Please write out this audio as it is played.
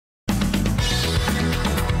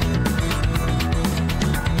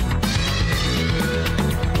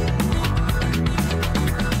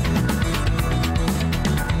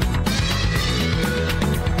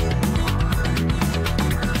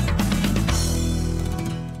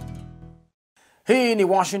Hii ni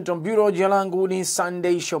Washington Bureau, jina langu ni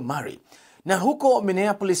Sunday Shomari. Na huko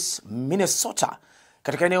Minneapolis, Minnesota,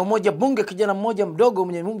 katika eneo moja bunge, kijana mmoja mdogo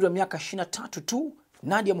mwenye umri wa miaka 23 tu,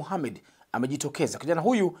 Nadya Mohammed, amejitokeza. Kijana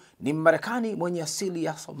huyu ni mmarekani mwenye asili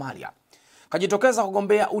ya Somalia. Kajitokeza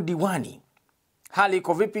kugombea UDIWANI. Hali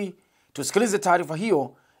iko vipi? Tusikilize taarifa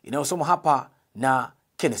hiyo inayosomwa hapa na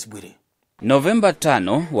Kenneth Bwire. Novemba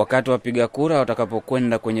 5, wakati wapiga kura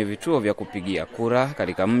watakapokwenda kwenye vituo vya kupigia kura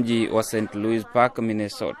katika mji wa St. Louis Park,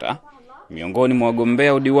 Minnesota, miongoni mwa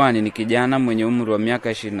wagombea udiwani ni kijana mwenye umri wa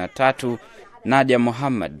miaka 23, Nadya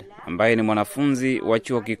Mohammed, ambaye ni mwanafunzi wa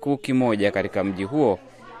chuo kikuu kimoja katika mji huo.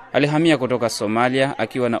 Alihamia kutoka Somalia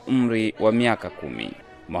akiwa na umri wa miaka 10.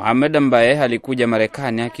 Mohammed, ambaye alikuja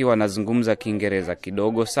Marekani akiwa anazungumza Kiingereza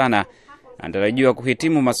kidogo sana, anatarajiwa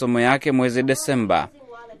kuhitimu masomo yake mwezi Desemba.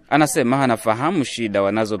 Anasema anafahamu shida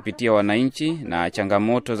wanazopitia wananchi na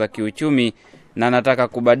changamoto za kiuchumi, na anataka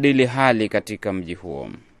kubadili hali katika mji huo.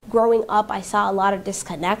 Growing up, I saw a lot of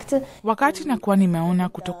disconnect. Wakati nakuwa nimeona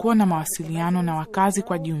kutokuwa na mawasiliano na wakazi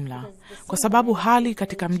kwa jumla, kwa sababu hali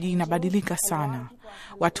katika mji inabadilika sana.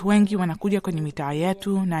 Watu wengi wanakuja kwenye mitaa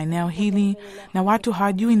yetu na eneo hili, na watu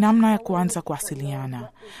hawajui namna ya kuanza kuwasiliana.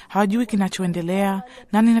 Hawajui kinachoendelea,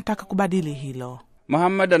 na ninataka kubadili hilo.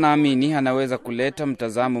 Mohammed anaamini anaweza kuleta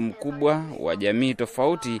mtazamo mkubwa wa jamii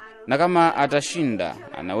tofauti, na kama atashinda,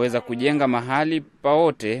 anaweza kujenga mahali pa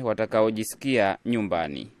wote watakaojisikia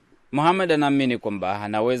nyumbani. Mohammed anaamini kwamba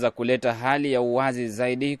anaweza kuleta hali ya uwazi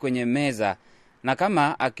zaidi kwenye meza, na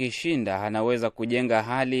kama akishinda, anaweza kujenga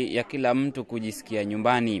hali ya kila mtu kujisikia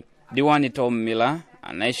nyumbani. Diwani Tom Miller,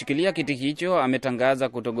 anayeshikilia kiti hicho, ametangaza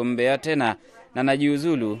kutogombea tena na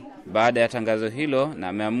anajiuzulu baada ya tangazo hilo, na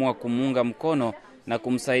ameamua kumuunga mkono na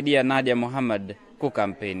kumsaidia Nadya Mohammed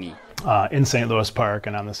kukampeni. In St. Louis Park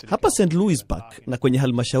and on the city. Hapa St. Louis Park na kwenye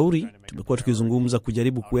halmashauri tumekuwa tukizungumza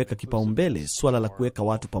kujaribu kuweka kipaumbele swala la kuweka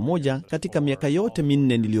watu pamoja katika miaka yote 4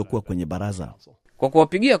 niliyokuwa kwenye baraza. Kwa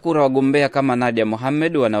kuwapigia kura wagombea kama Nadya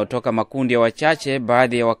Mohammed wanaotoka makundi ya wachache,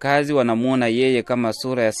 baadhi ya wakazi wanamuona yeye kama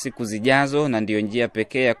sura ya siku zijazo, na ndiyo njia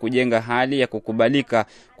pekee ya kujenga hali ya kukubalika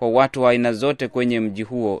kwa watu wa aina zote kwenye mji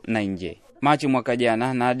huo na nje. Machi mwaka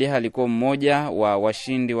jana, Nadya alikuwa mmoja wa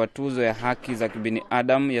washindi wa tuzo ya haki za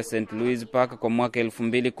kibinadamu ya St. Louis Park kwa mwaka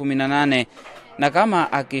 2018, na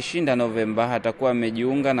kama akishinda Novemba, atakuwa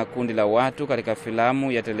amejiunga na kundi la watu katika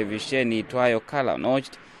filamu ya televisheni itwayo Color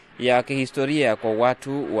Notched ya kihistoria kwa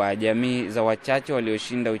watu wa jamii za wachache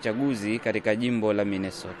walioshinda uchaguzi katika jimbo la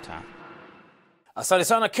Minnesota. Asante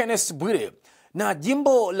sana Kenneth Bwire. Na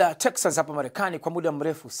jimbo la Texas hapa Marekani kwa muda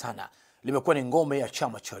mrefu sana limekuwa ni ngome ya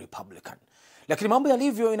chama cha Republican. Lakini mambo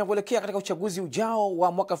yalivyo inavyoelekea katika uchaguzi ujao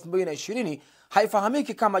wa mwaka 2020,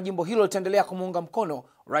 haifahamiki kama jimbo hilo litaendelea kumuunga mkono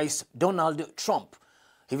Rais Donald Trump.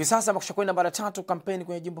 Hivi sasa amekwishakwenda mara 3 kampeni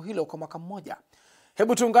kwenye jimbo hilo kwa mwaka mmoja.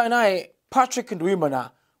 Hebu tuungane naye Patrick Ndwimana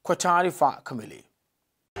kwa taarifa kamili.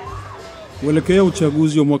 Kuelekea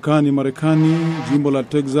uchaguzi wa mwakani Marekani, jimbo la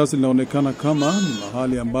Texas linaonekana kama ni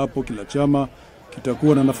mahali ambapo kila chama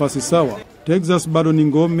kitakuwa na nafasi sawa. Texas bado ni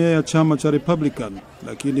ngome ya chama cha Republican,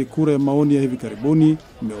 lakini kura ya maoni ya hivi karibuni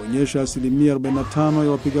imeonyesha 45%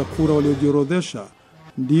 ya wapiga kura waliojiorodhesha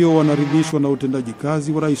ndio wanaridhishwa na utendaji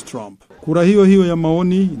kazi wa Rais Trump. Kura hiyo ya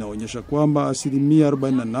maoni inaonyesha kwamba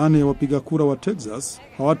 48% ya wapiga kura wa Texas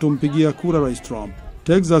hawatompigia kura Rais Trump.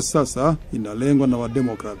 Texas sasa inalengwa na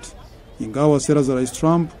Wademokrat. Ingawa sera za Rais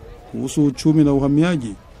Trump kuhusu uchumi na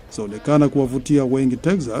uhamiaji zaonekana kuwavutia wengi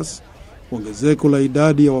Texas, ongezeko la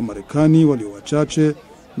idadi ya Wamarekani walio wachache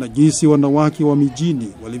na jinsi wanawake wa mijini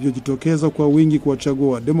walivyojitokeza kwa wingi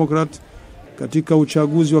kuwachagua Wademokrat katika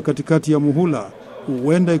uchaguzi wa katikati ya muhula,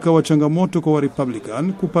 huenda ikawa changamoto kwa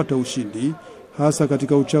Republican kupata ushindi, hasa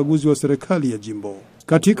katika uchaguzi wa serikali ya jimbo.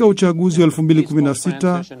 Katika uchaguzi wa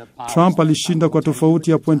 2016, Trump alishinda kwa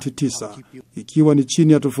tofauti ya pointi 9, ikiwa ni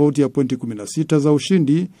chini ya tofauti ya pointi 16 za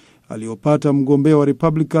ushindi aliopata mgombea wa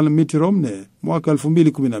Republican Mitt Romney mwaka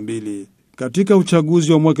 2012. Katika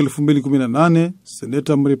uchaguzi wa mwaka 2018,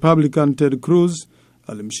 Senator Republican Ted Cruz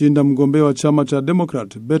alimshinda mgombea wa chama cha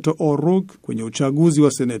Democrat Beto O'Rourke kwenye uchaguzi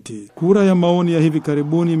wa Seneti. Kura ya maoni ya hivi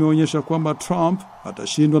karibuni imeonyesha kwamba Trump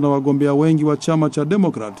atashindwa na wagombea wengi wa chama cha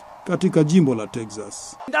Democrat katika jimbo la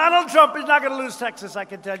Texas. Donald Trump is not going to lose Texas, I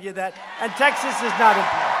can tell you that. And Texas is not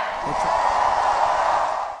important.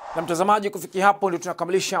 Na mtazamaji, kufikia hapo ndio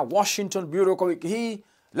tunakamilisha Washington Bureau kwa wiki hii.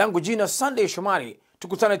 Langu jina Sunday Shomari.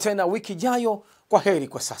 Tukutane tena wiki ijayo. Kwa heri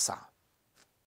kwa sasa.